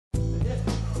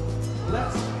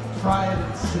try it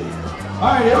and see.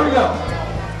 All right, here we go.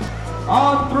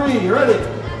 On three, you ready?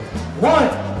 1,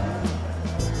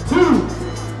 2,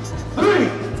 3.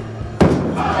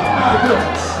 Oh my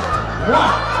goodness.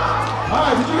 Wow. All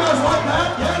right, did you guys like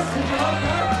that? Yes? Did you like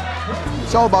that?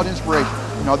 It's all about inspiration.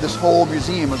 You know, this whole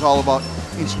museum is all about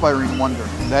inspiring wonder.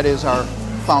 And that is our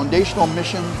foundational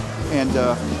mission, and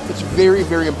it's very,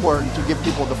 very important to give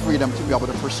people the freedom to be able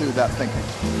to pursue that thinking.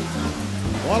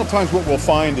 A lot of times what we'll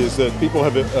find is that people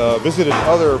have visited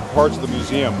other parts of the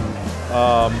museum,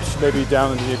 maybe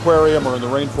down in the aquarium or in the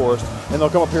rainforest, and they'll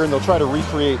come up here and they'll try to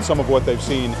recreate some of what they've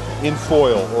seen in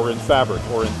foil or in fabric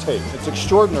or in tape. It's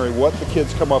extraordinary what the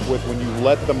kids come up with when you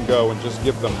let them go and just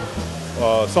give them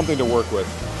something to work with.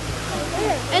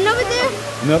 And over there?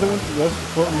 Another one, let's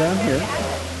floating down here.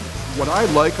 What I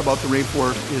like about the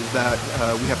rainforest is that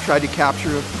we have tried to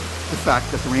capture the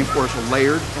fact that the rainforests are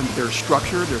layered and there's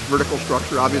structure, there's vertical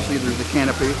structure, obviously there's the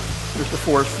canopy, there's the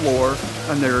forest floor,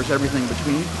 and there's everything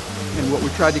between. And what we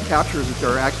tried to capture is that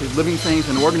there are actually living things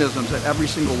and organisms at every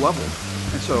single level.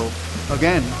 And so,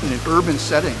 again, in an urban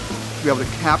setting, to be able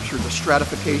to capture the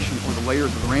stratification or the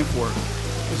layers of the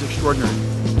rainforest is extraordinary.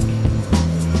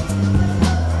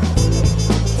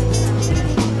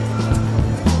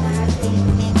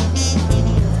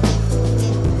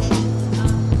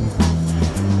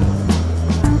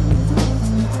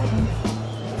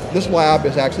 This lab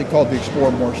is actually called the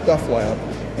Explore More Stuff Lab,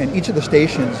 and each of the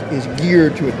stations is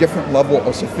geared to a different level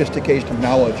of sophistication of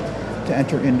knowledge to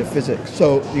enter into physics.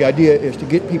 So the idea is to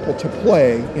get people to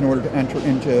play in order to enter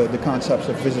into the concepts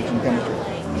of physics and chemistry.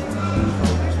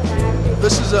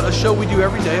 This is a show we do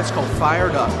every day. It's called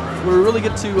Fired Up, where we really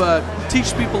get to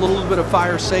teach people a little bit of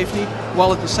fire safety,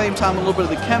 while at the same time a little bit of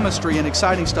the chemistry and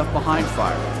exciting stuff behind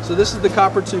fire. So this is the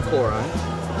copper 2 chloride.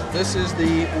 This is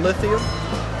the lithium.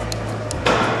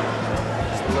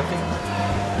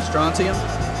 Strontium,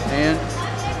 and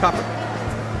copper.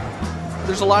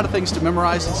 There's a lot of things to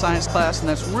memorize in science class, and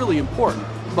that's really important.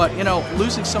 But, you know,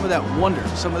 losing some of that wonder,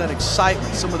 some of that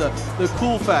excitement, some of the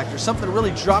cool factor, something that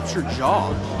really drops your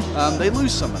jaw, they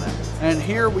lose some of that. And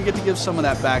here we get to give some of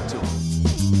that back to them.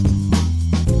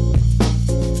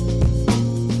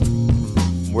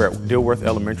 We're at Dilworth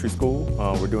Elementary School.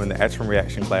 We're doing the action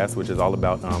reaction class, which is all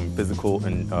about physical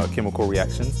and chemical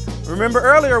reactions. Remember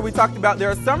earlier we talked about there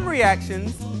are some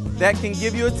reactions that can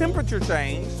give you a temperature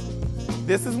change.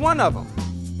 This is one of them.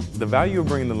 The value of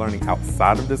bringing the learning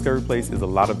outside of Discovery Place is a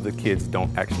lot of the kids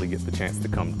don't actually get the chance to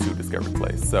come to Discovery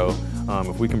Place. So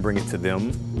if we can bring it to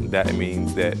them, that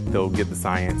means that they'll get the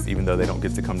science even though they don't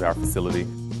get to come to our facility.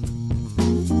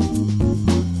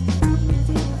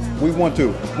 We want to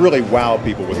really wow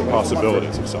people with the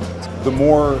possibilities of science. The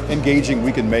more engaging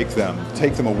we can make them,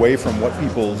 take them away from what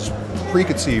people's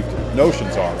preconceived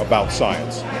notions are about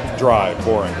science, dry,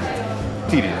 boring,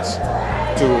 tedious,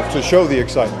 to show the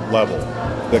excitement level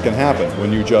that can happen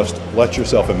when you just let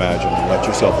yourself imagine and let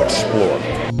yourself explore.